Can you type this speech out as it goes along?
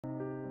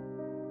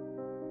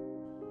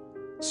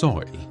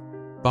Soil,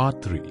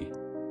 Part 3.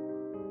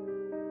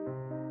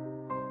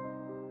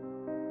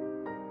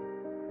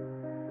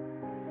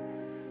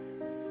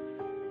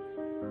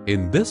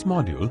 In this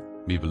module,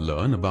 we will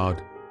learn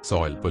about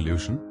soil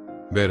pollution,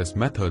 various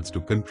methods to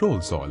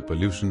control soil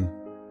pollution,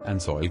 and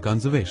soil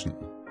conservation.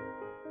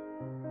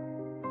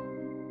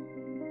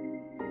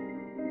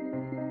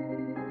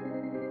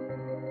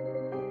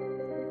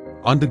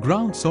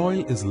 Underground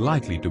soil is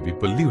likely to be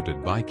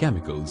polluted by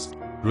chemicals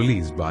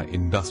released by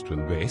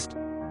industrial waste,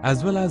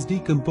 as well as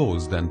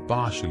decomposed and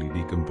partially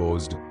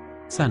decomposed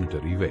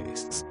sanitary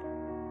wastes.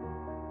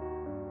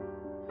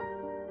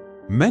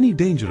 Many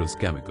dangerous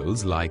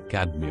chemicals like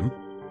cadmium,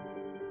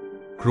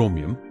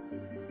 chromium,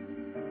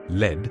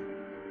 lead,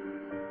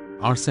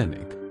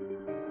 arsenic,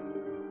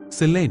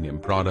 selenium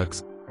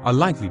products are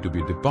likely to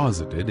be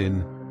deposited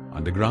in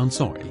underground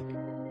soil.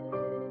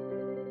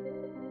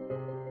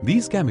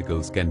 These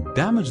chemicals can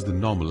damage the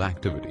normal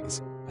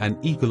activities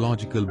and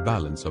ecological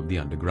balance of the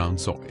underground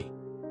soil.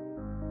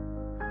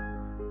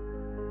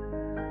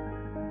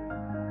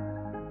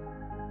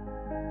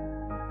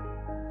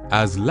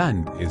 As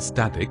land is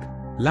static,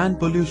 land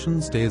pollution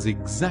stays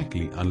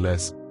exactly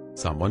unless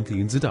someone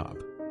cleans it up.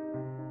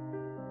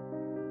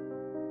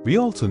 We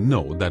also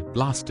know that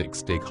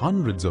plastics take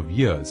hundreds of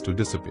years to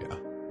disappear,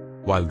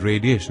 while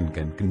radiation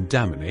can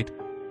contaminate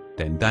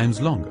 10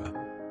 times longer.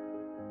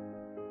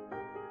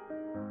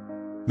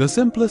 The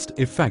simplest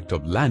effect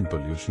of land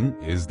pollution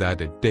is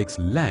that it takes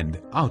land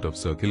out of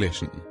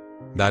circulation.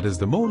 That is,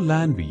 the more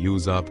land we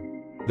use up,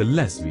 the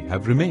less we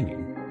have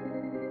remaining.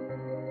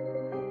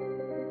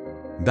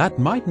 That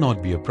might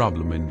not be a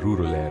problem in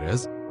rural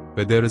areas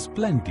where there is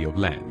plenty of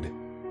land,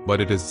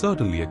 but it is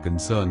certainly a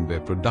concern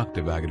where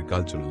productive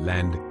agricultural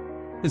land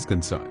is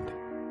concerned.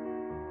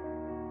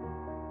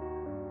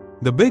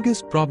 The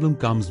biggest problem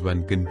comes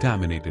when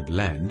contaminated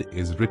land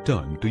is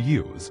returned to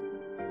use,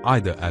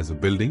 either as a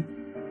building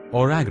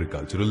or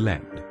agricultural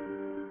land.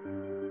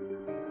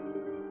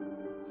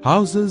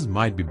 Houses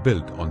might be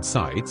built on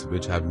sites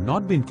which have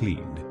not been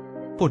cleaned,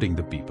 putting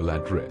the people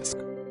at risk.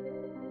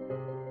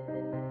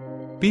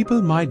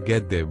 People might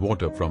get their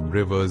water from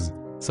rivers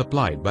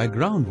supplied by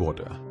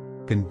groundwater,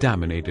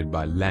 contaminated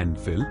by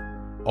landfill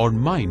or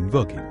mine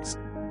workings,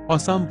 or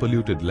some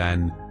polluted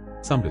land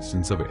some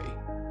distance away.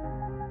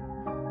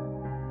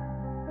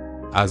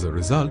 As a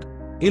result,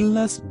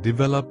 illness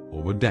develops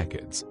over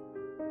decades.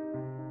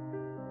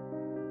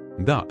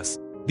 Thus,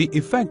 the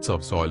effects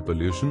of soil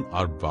pollution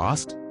are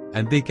vast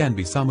and they can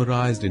be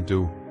summarized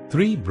into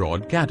 3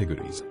 broad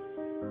categories.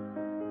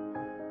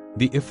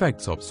 The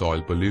effects of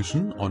soil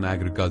pollution on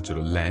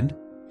agricultural land,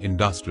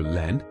 industrial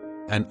land,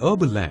 and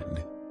urban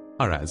land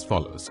are as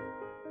follows.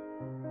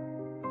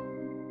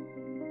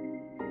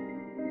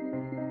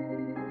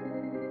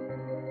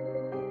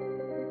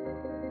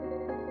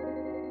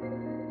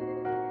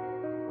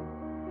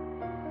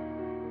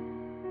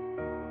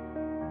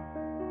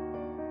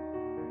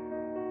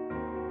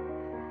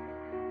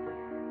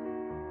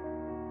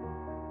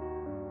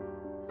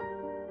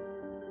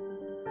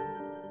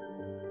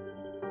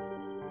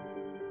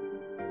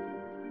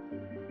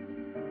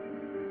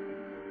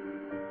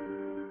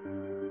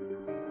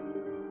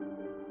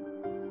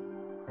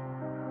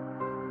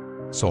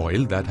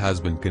 Soil that has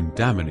been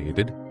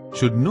contaminated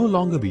should no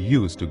longer be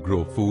used to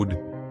grow food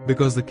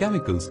because the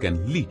chemicals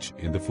can leach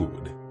in the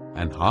food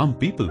and harm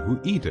people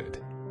who eat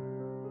it.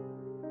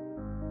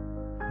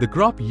 The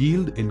crop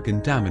yield in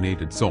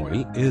contaminated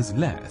soil is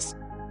less,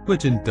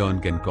 which in turn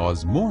can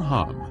cause more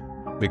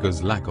harm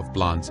because lack of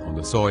plants on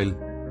the soil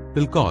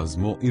will cause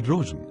more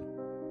erosion.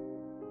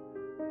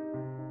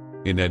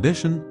 In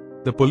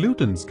addition, the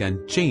pollutants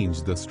can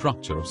change the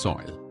structure of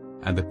soil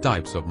and the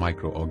types of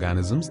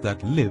microorganisms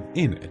that live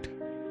in it,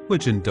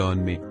 which in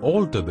turn may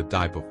alter the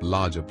type of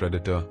larger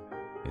predator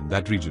in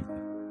that region.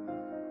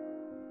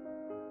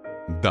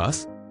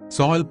 Thus,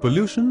 soil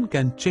pollution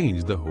can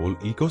change the whole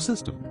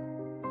ecosystem.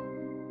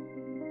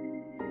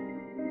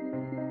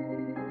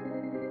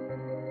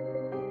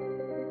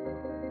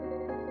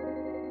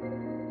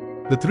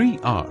 The 3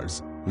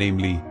 R's,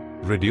 namely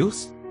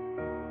reduce,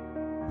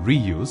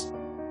 reuse,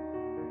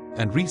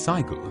 and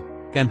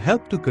recycle, can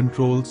help to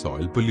control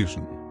soil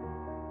pollution.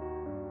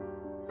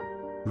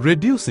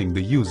 Reducing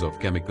the use of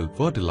chemical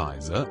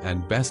fertilizer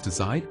and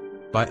pesticide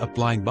by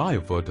applying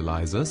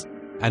biofertilizers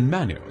and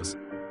manures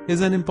is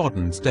an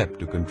important step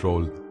to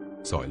control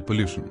soil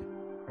pollution.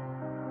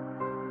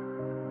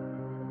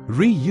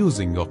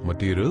 Reusing of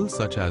materials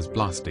such as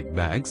plastic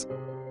bags,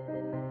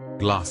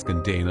 glass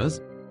containers,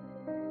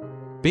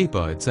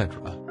 paper,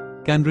 etc.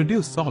 can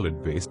reduce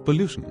solid waste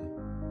pollution.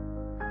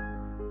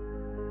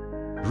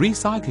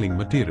 Recycling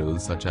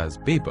materials such as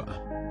paper,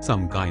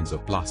 some kinds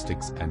of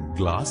plastics and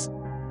glass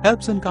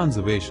helps in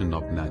conservation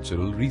of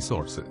natural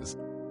resources.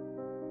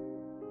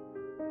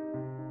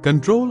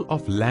 Control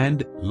of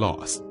land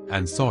loss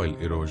and soil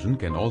erosion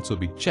can also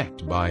be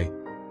checked by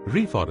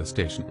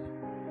reforestation,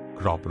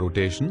 crop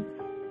rotation,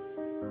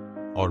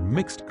 or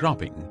mixed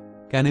cropping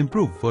can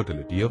improve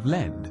fertility of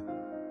land.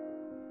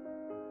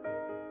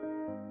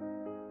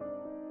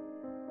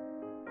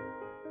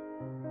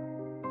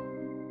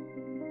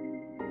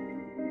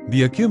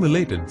 The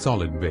accumulated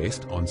solid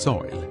waste on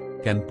soil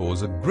can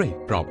pose a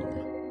great problem.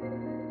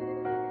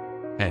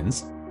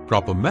 Hence,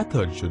 proper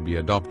methods should be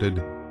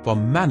adopted for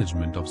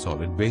management of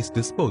solid waste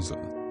disposal.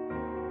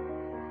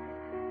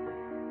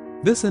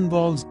 This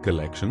involves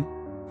collection,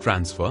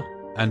 transfer,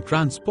 and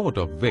transport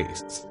of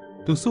wastes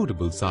to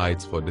suitable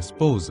sites for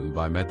disposal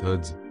by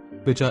methods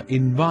which are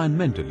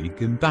environmentally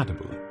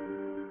compatible.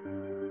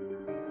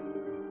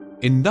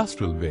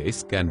 Industrial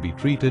waste can be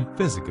treated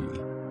physically,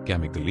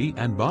 chemically,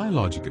 and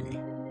biologically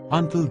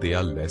until they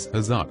are less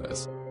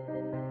hazardous.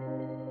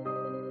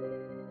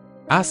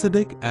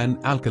 Acidic and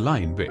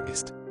alkaline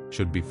waste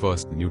should be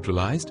first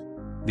neutralized.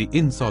 The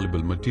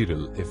insoluble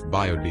material, if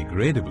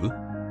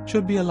biodegradable,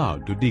 should be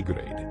allowed to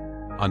degrade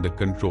under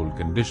controlled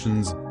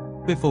conditions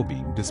before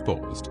being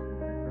disposed.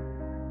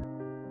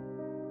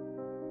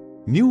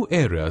 New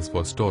areas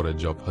for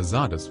storage of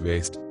hazardous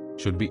waste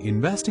should be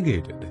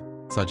investigated,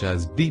 such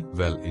as deep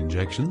well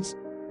injections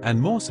and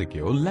more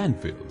secure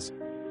landfills.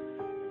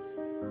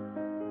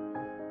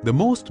 The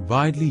most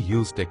widely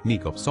used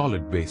technique of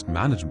solid waste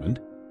management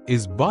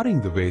is burying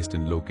the waste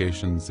in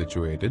locations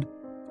situated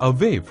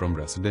away from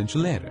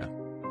residential area.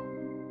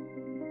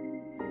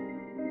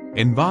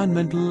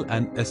 Environmental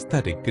and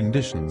aesthetic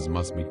conditions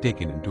must be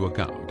taken into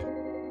account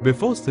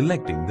before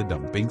selecting the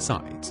dumping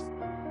sites.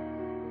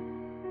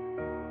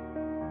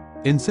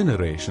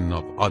 Incineration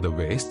of other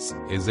wastes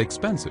is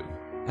expensive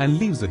and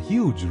leaves a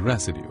huge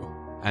residue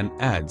and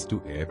adds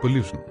to air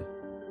pollution.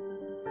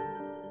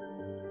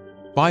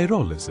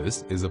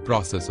 Pyrolysis is a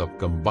process of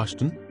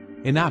combustion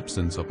in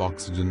absence of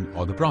oxygen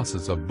or the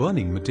process of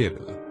burning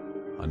material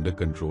under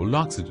controlled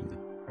oxygen.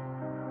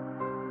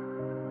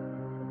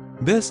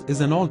 This is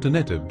an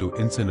alternative to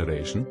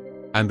incineration,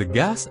 and the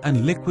gas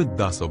and liquid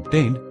thus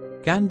obtained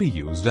can be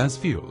used as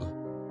fuel.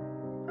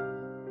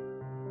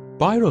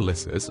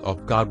 Pyrolysis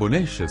of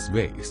carbonaceous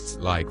wastes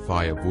like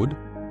firewood,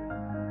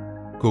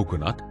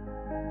 coconut,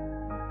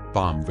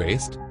 palm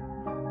waste,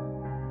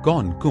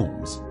 corn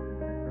combs,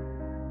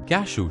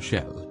 cashew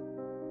shell,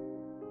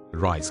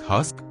 rice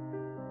husk,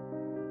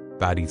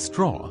 paddy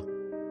straw,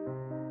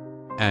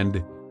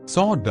 and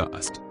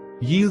sawdust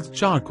yields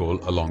charcoal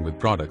along with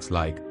products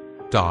like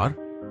tar,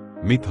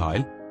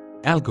 methyl,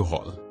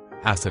 alcohol,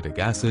 acetic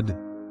acid,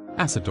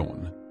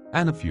 acetone,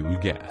 and a fuel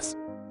gas,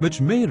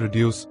 which may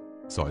reduce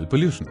soil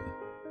pollution.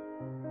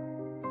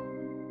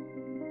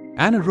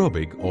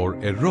 Anaerobic or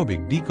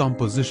aerobic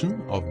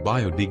decomposition of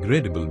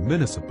biodegradable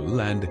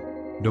municipal and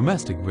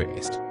domestic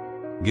waste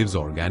gives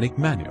organic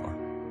manure.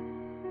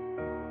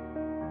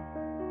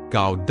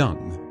 Cow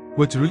dung,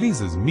 which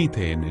releases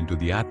methane into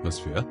the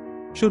atmosphere,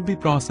 should be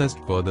processed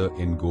further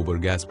in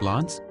gobar gas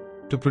plants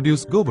to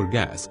produce gobar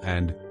gas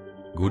and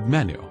good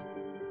manure.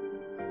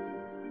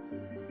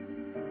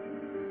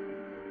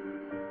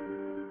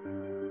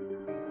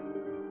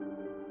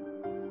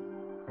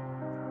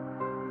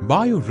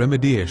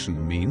 Bioremediation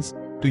means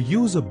to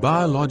use a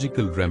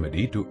biological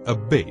remedy to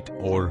abate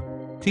or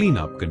clean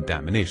up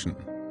contamination.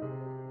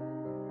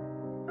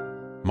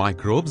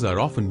 Microbes are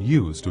often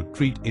used to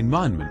treat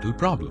environmental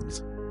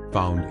problems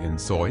found in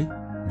soil,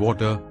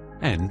 water,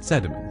 and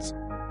sediments.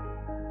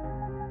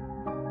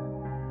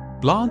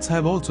 Plants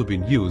have also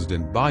been used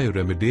in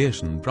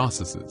bioremediation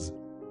processes,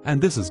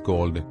 and this is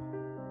called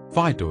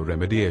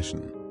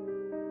phytoremediation.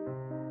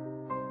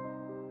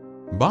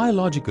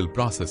 Biological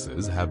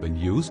processes have been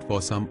used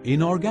for some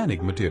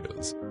inorganic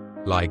materials,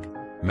 like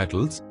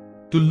metals,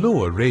 to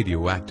lower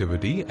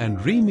radioactivity and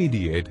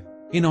remediate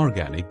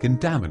inorganic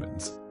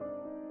contaminants.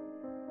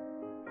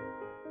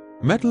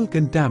 Metal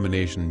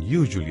contamination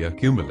usually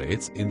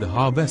accumulates in the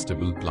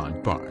harvestable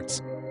plant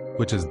parts,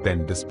 which is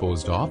then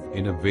disposed of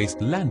in a waste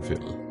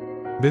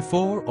landfill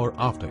before or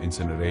after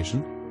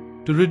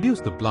incineration to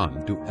reduce the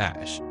plant to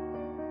ash,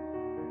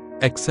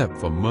 except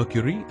for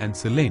mercury and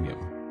selenium,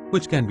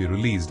 which can be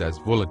released as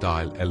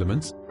volatile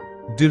elements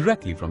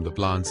directly from the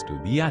plants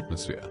to the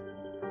atmosphere.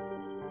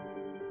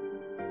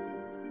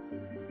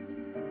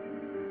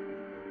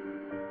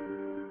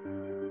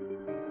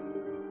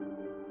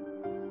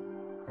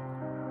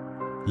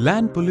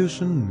 Land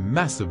pollution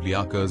massively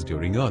occurs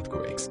during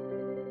earthquakes,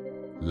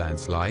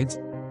 landslides,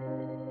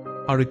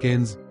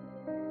 hurricanes,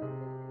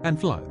 and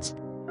floods.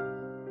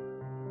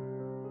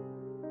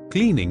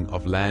 Cleaning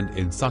of land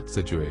in such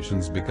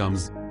situations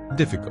becomes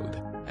difficult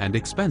and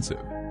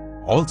expensive.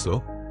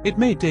 Also, it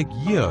may take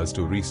years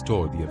to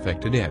restore the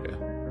affected area.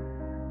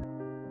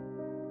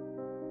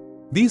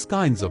 These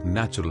kinds of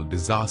natural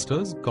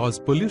disasters cause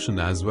pollution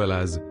as well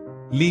as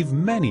leave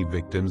many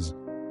victims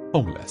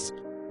homeless.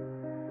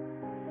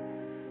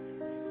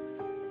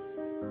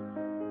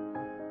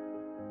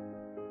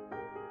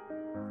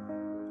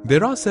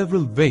 There are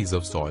several ways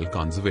of soil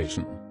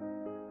conservation.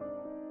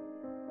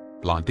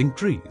 Planting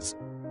trees.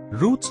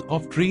 Roots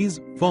of trees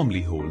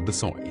firmly hold the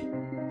soil.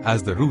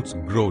 As the roots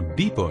grow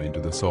deeper into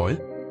the soil,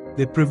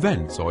 they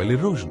prevent soil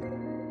erosion.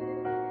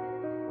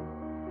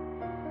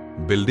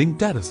 Building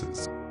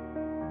terraces.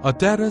 A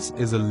terrace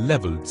is a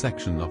leveled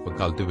section of a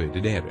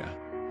cultivated area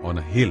on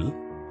a hill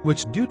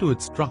which, due to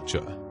its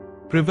structure,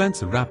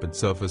 prevents rapid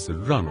surface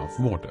runoff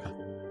water.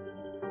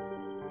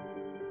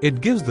 It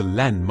gives the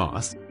land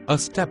mass a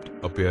stepped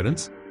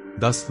appearance,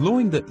 thus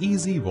slowing the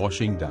easy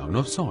washing down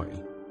of soil.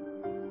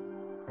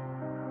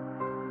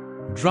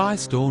 Dry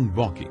stone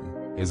walking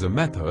is a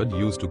method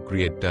used to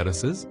create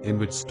terraces in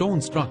which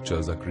stone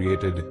structures are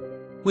created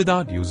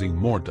without using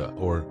mortar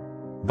or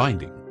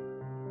binding.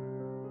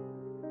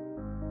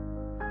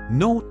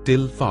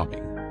 No-till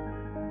farming.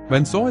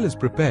 When soil is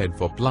prepared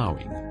for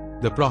plowing,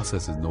 the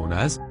process is known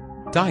as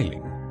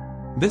tiling.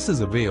 This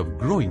is a way of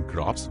growing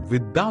crops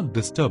without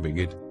disturbing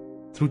it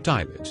through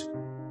tillage.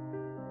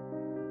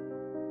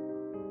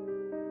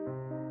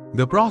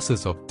 The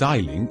process of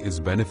tiling is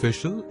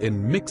beneficial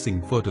in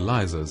mixing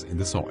fertilizers in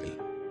the soil,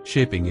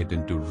 shaping it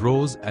into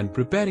rows and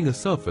preparing a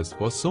surface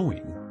for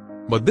sowing.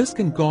 But this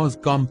can cause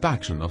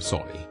compaction of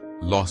soil,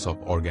 loss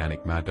of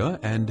organic matter,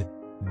 and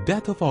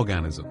death of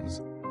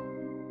organisms.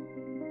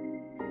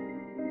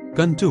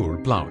 Contour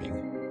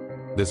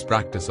plowing. This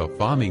practice of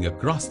farming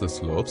across the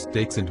slopes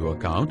takes into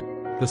account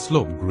the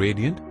slope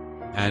gradient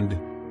and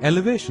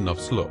elevation of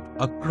slope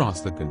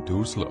across the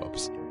contour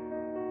slopes.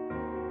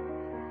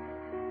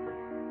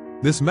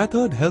 This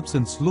method helps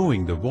in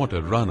slowing the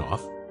water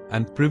runoff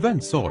and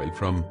prevents soil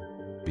from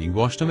being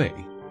washed away.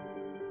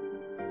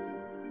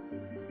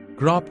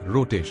 Crop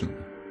rotation.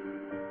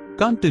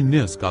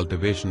 Continuous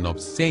cultivation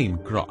of same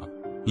crop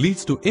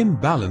leads to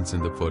imbalance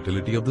in the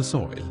fertility of the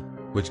soil,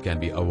 which can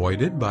be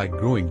avoided by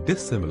growing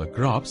dissimilar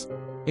crops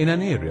in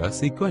an area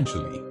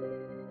sequentially.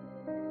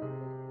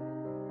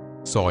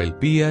 Soil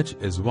pH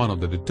is one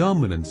of the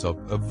determinants of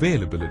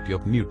availability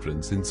of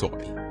nutrients in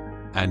soil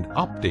and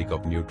uptake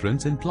of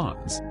nutrients in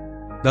plants.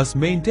 Thus,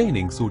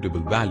 maintaining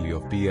suitable value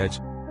of pH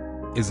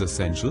is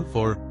essential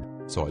for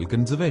soil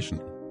conservation.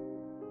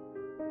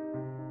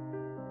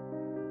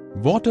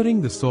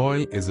 Watering the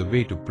soil is a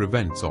way to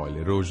prevent soil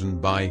erosion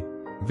by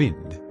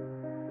wind.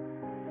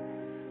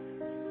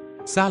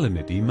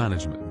 Salinity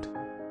management.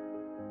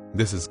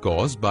 This is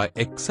caused by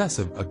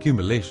excessive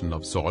accumulation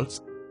of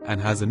salts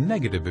and has a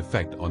negative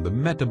effect on the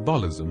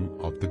metabolism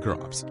of the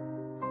crops.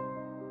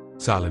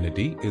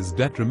 Salinity is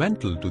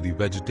detrimental to the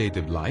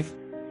vegetative life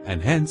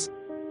and hence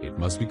it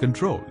must be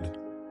controlled.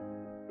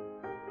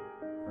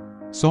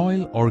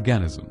 Soil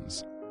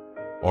organisms.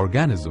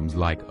 Organisms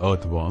like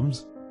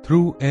earthworms,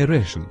 through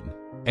aeration,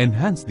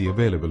 enhance the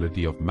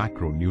availability of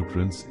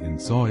macronutrients in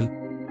soil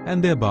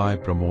and thereby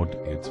promote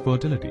its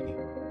fertility.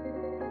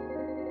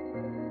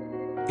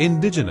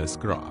 Indigenous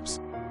crops.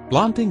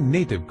 Planting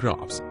native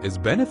crops is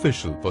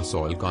beneficial for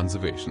soil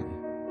conservation,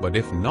 but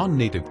if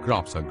non-native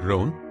crops are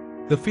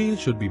grown, the field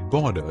should be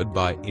bordered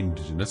by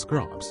indigenous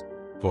crops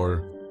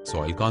for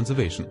soil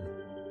conservation.